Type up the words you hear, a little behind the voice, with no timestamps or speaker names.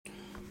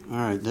All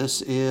right,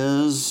 this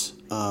is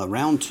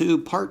round 2,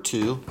 part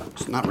 2.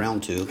 It's not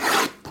round 2,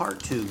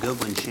 part 2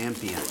 Goodwin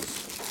Champions.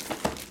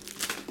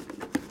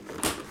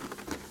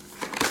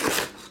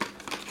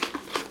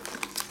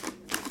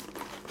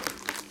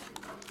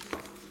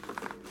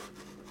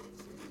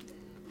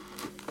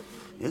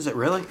 Is it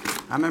really?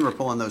 I remember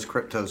pulling those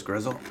Cryptos,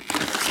 Grizzle.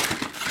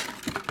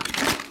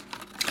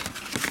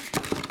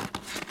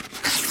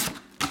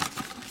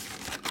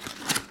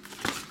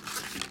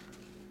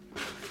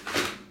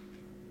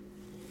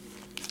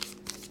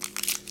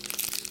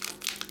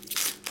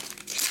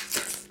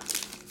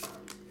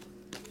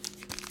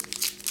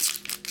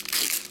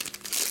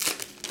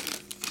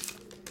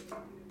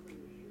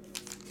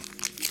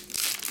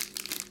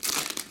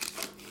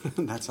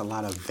 That's a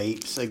lot of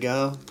vapes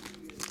ago.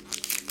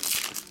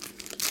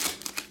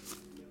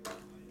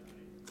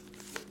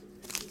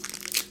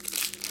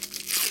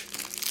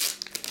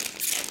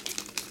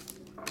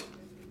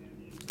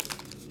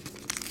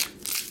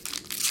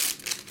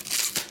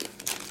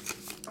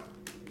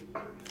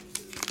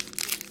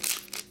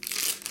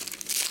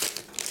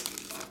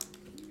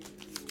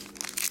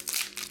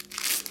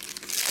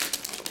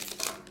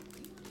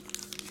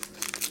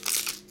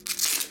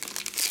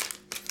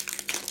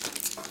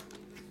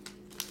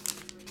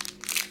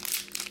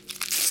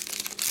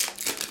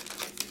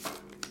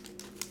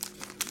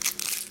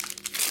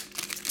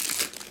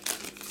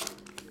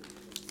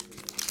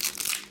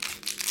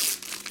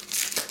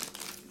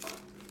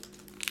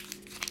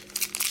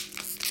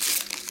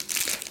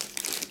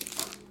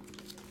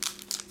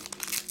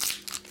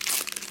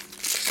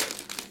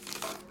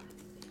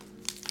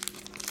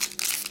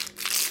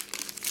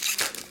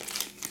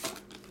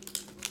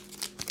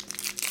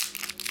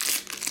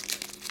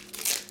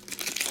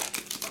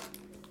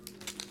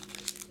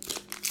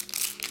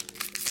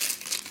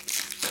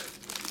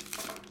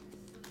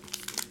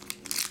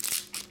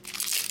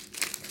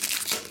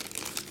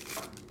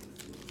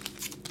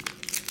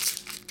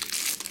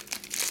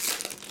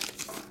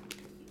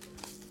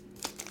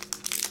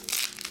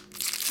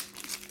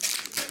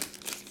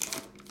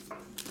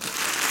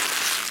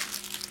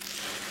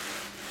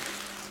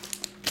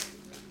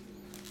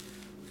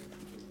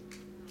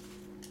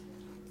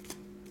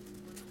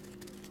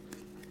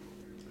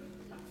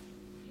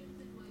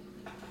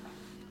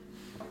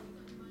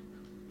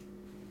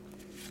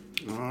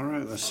 All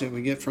right, let's see what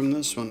we get from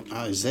this one.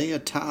 Isaiah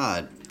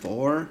Todd,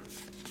 4.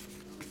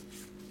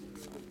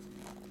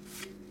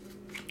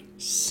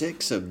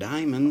 6 of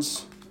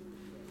diamonds.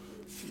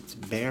 It's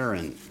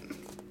Baron.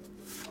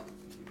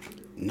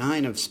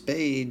 9 of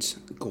spades.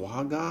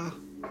 Guaga.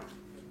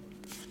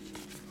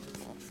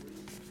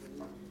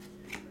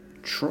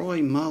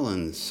 Troy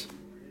Mullins.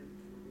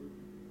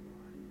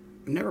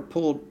 Never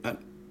pulled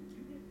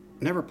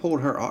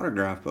her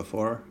autograph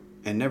before,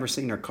 and never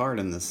seen her card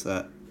in this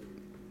set.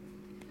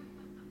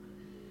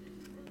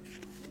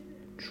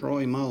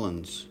 Troy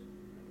Mullins.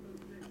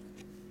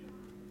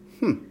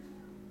 Is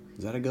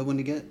that a good one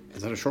to get?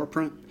 Is that a short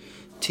print?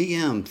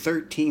 TM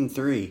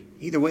 13-3.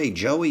 Either way,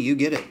 Joey, you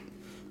get it.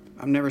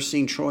 I've never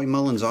seen Troy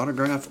Mullins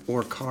autograph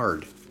or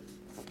card.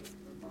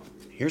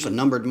 Here's a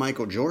numbered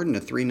Michael Jordan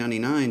at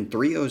 $3.99.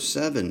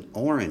 307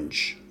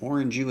 orange.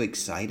 Orange, you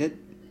excited?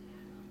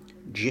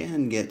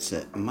 Jen gets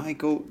it.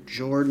 Michael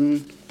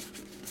Jordan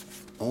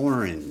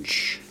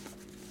orange.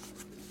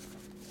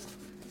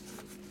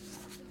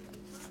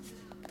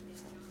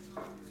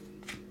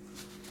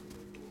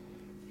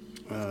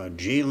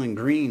 Jalen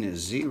Green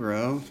is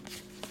 0.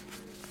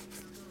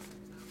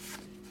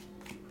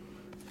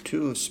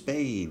 2 of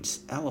spades.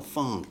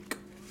 Elefunk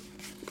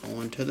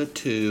going to the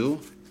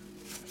 2.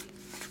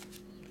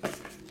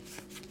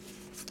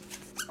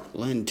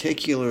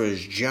 Lenticular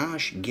is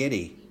Josh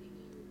Giddey.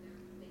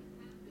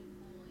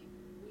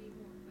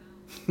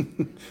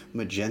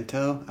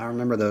 Magento. I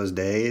remember those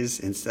days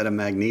instead of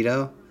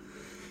Magneto.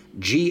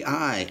 GI.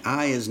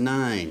 I is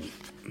 9.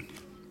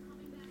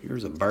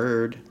 Here's a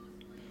bird.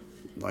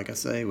 Like I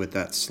say, with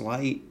that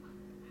slight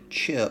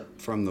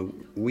chip from the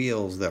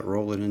wheels that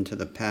roll it into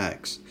the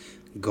packs.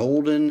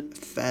 Golden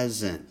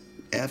Pheasant,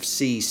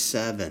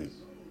 FC7.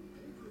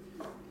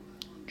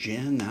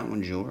 Jen, that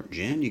one's yours.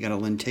 Jen, you got a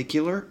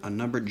lenticular, a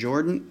numbered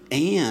Jordan,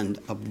 and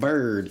a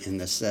bird in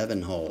the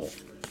 7 hole.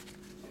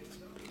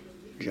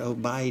 Joe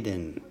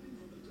Biden.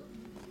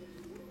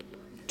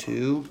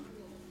 2.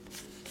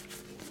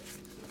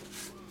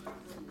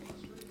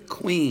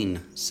 Queen,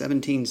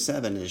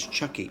 17-7 is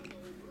Chucky.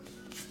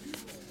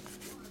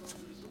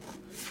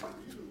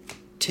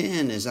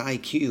 10 is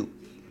IQ.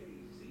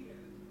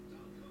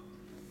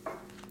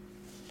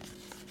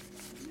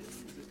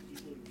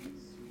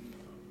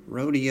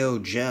 Rodeo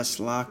Jess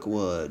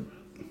Lockwood.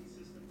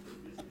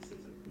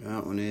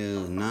 That one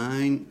is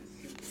 9.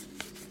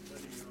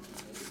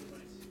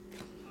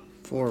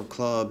 4 of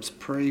clubs,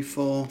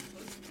 Prayful.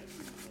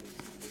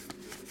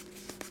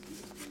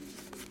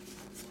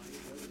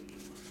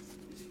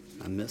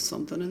 I missed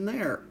something in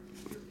there.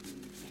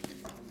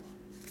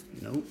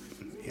 Nope.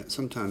 Yeah,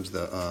 sometimes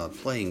the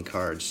playing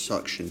cards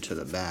suction to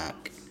the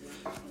back.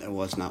 There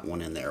was not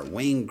one in there.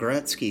 Wayne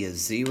Gretzky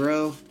is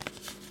 0.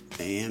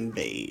 and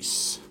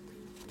base.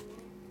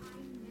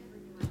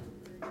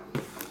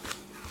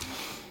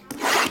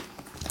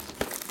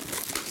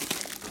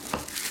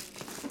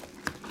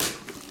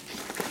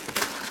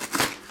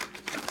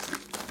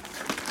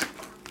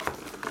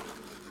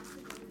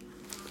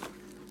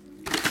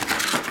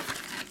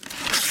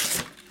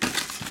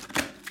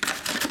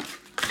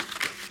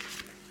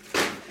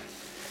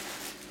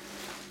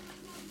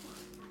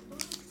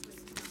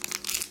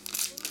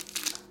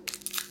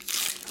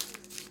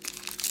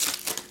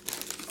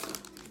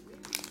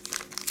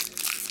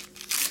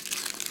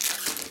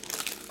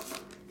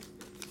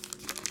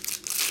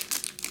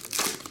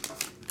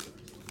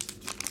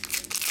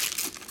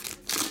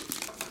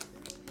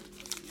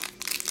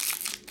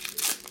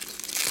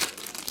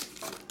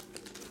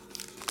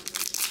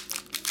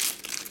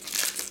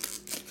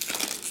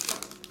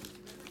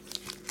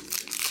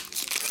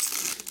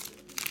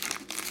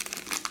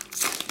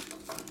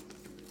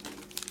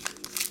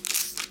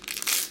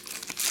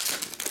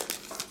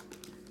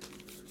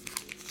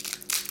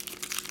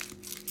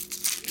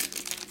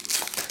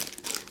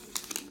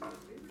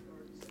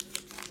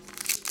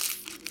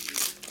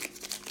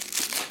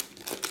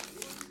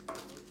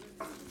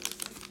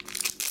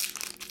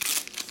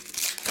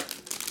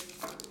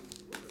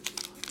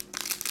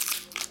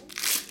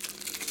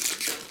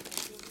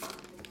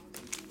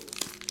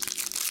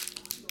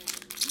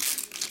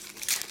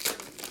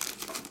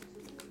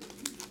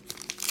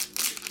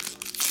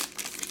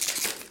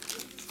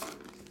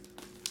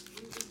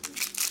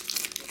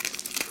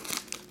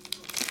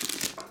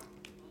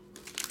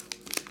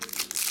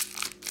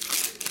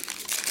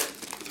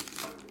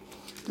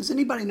 Does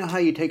anybody know how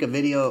you take a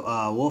video,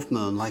 Wolf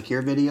Moon, like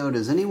your video?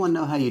 Does anyone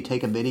know how you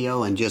take a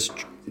video and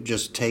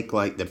just take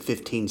like the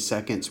 15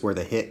 seconds where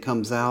the hit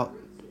comes out?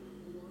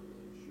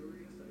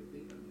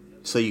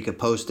 So you could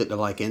post it to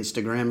like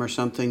Instagram or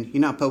something? You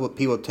know how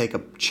people take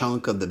a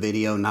chunk of the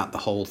video, not the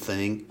whole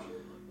thing,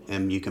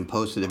 and you can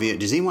post it to video.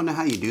 Does anyone know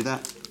how you do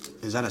that?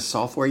 Is that a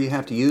software you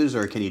have to use,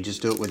 or can you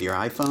just do it with your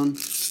iPhone?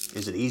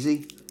 Is it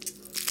easy?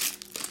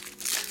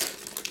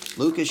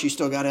 Lucas, you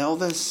still got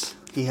Elvis?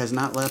 He has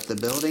not left the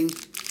building.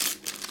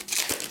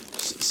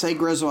 Say,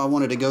 Grizzle, I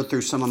wanted to go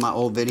through some of my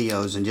old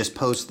videos and just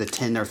post the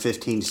 10 or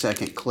 15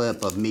 second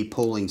clip of me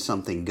pulling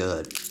something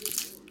good.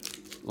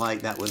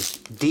 Like that was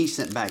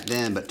decent back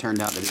then, but turned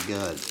out to be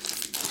good.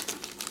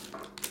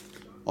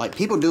 Like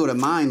people do it of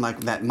mine, like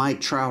that Mike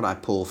Trout I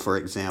pull, for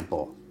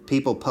example.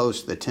 People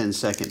post the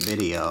 10-second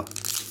video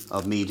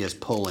of me just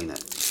pulling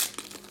it.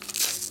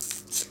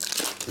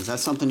 Is that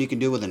something you can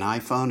do with an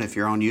iPhone? If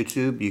you're on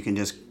YouTube, you can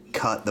just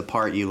cut the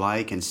part you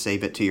like and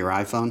save it to your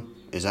iPhone.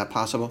 Is that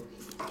possible?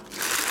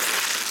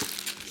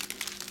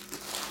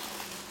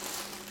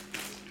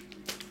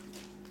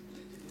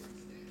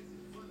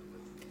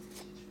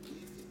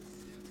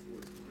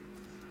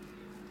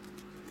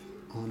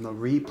 On the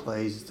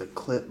replays, the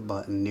clip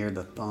button near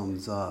the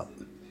thumbs up.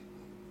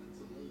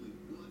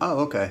 Oh,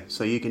 okay.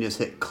 So you can just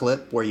hit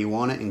clip where you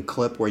want it and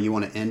clip where you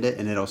want to end it,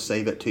 and it'll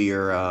save it to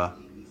your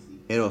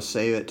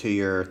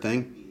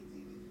thing.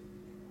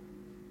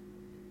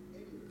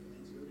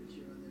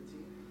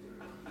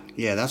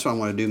 Yeah, that's what I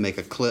want to do, make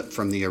a clip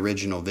from the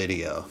original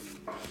video.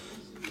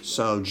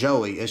 So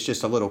Joey, it's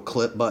just a little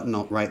clip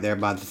button right there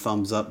by the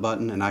thumbs up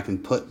button, and I can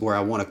put where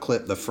I want to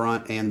clip the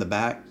front and the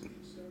back.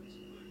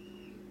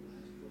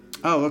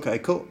 Oh, okay,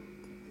 cool.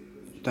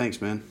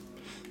 Thanks, man.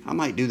 I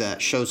might do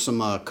that. Show some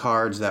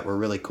cards that were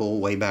really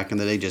cool way back in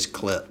the day, just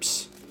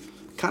clips.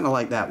 Kind of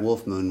like that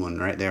Wolf Moon one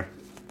right there.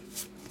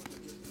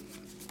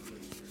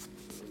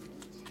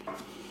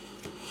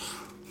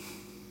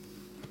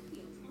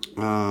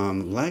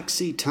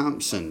 Lexi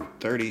Thompson,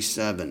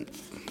 37.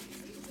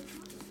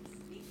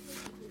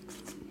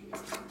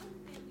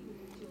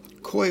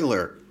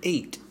 Coiler,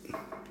 8.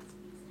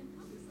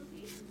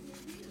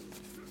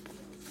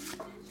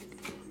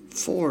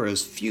 Four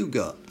is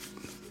Fuga.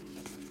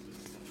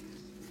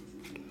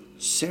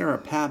 Sarah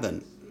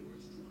Pavin.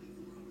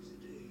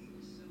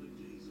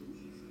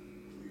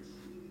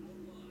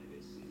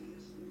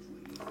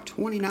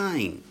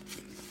 $29.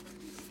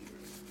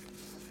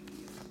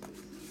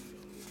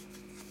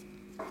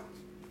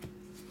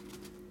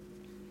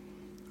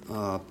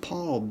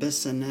 Paul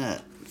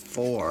Bissonette,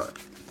 4.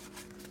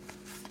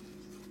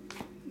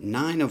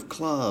 9 of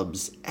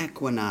clubs,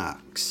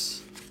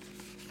 Equinox.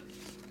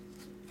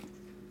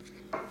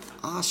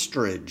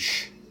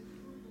 Ostrich.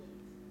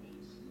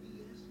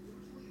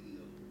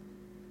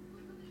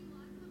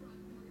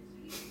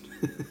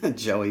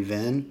 Joey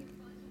Venn.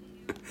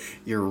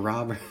 Your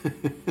Robert.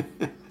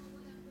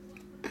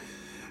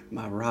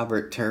 My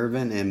Robert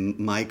Turbin and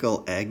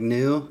Michael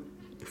Agnew.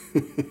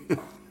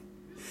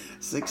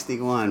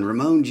 61.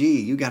 Ramon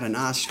G, you got an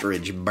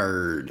ostrich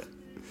bird.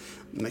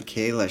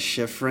 Michaela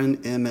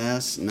Schifrin,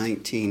 MS,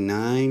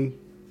 19.9.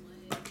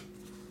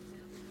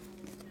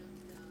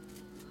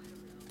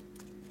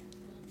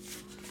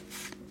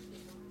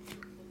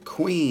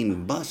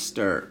 Queen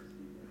Buster.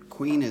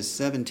 Queen is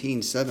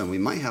 17.7. We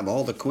might have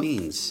all the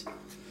queens.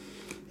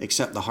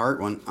 Except the heart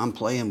one. I'm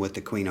playing with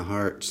the Queen of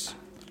Hearts.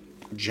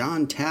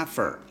 John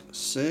Taffer,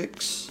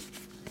 6.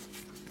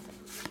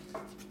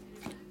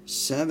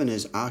 7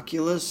 is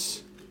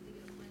Oculus.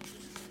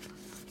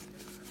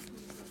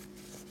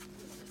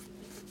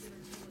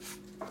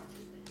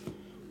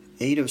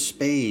 8 of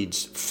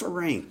spades,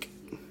 Frank.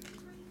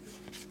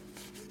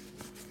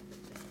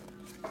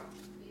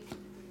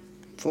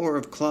 4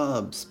 of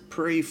clubs,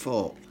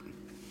 Pre-Full.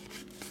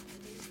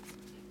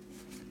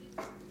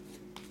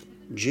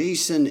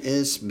 Jason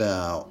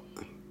Isbell.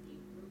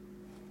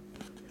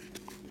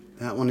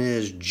 That one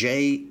is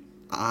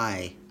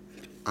J.I.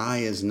 I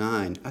is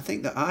 9. I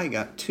think the I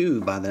got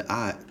 2 by the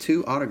I,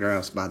 2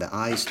 autographs by the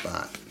I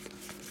spot,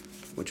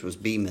 which was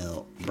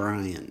B-Mill,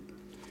 Brian.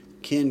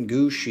 Ken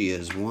Gucci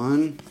is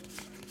 1.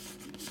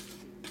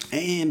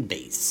 And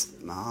base.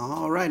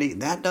 Alrighty,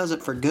 that does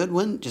it for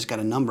Goodwin. Just got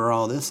to number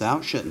all this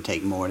out. Shouldn't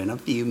take more than a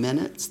few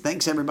minutes.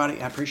 Thanks,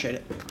 everybody. I appreciate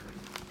it.